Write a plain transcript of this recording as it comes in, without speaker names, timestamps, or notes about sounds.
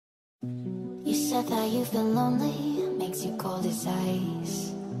You said that you've been lonely, makes you cold as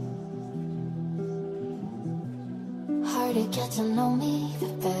ice. Hard to get to know me,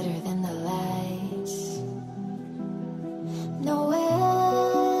 but better than the lies. No way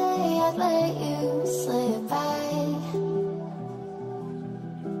I'd let you slip by.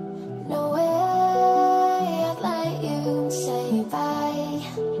 No way I'd let you say bye.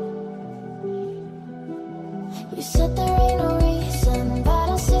 You said there ain't no reason, but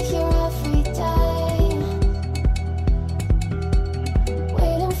I'll sit here every day,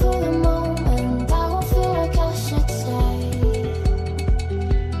 waiting for the moment I won't feel like I should stay.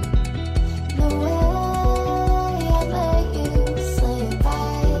 No way I'd let you slip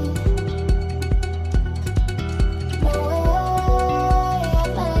by. No way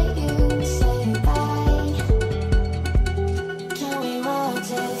I'd let you say bye. Can we walk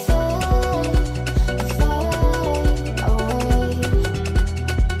to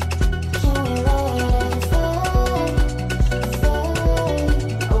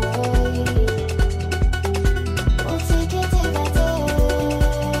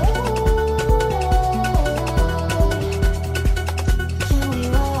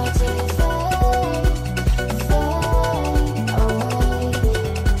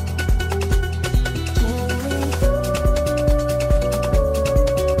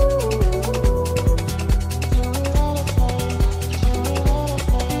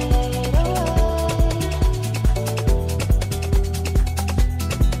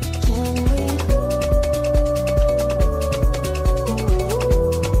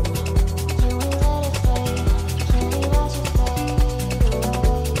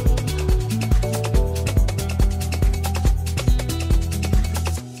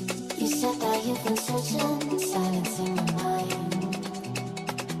you've been searching, silencing my mind,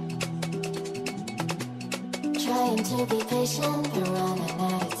 trying to be patient, but running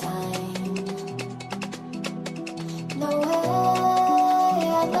out of time. No way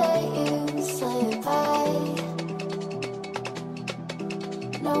I'd let you slip by.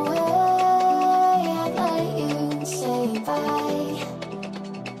 No way I'd let you say bye.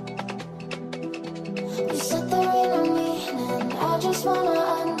 You said there ain't no meaning, I just wanna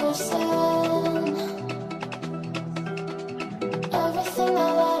understand everything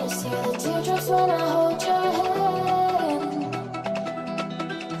that led us here, the teardrops when I hold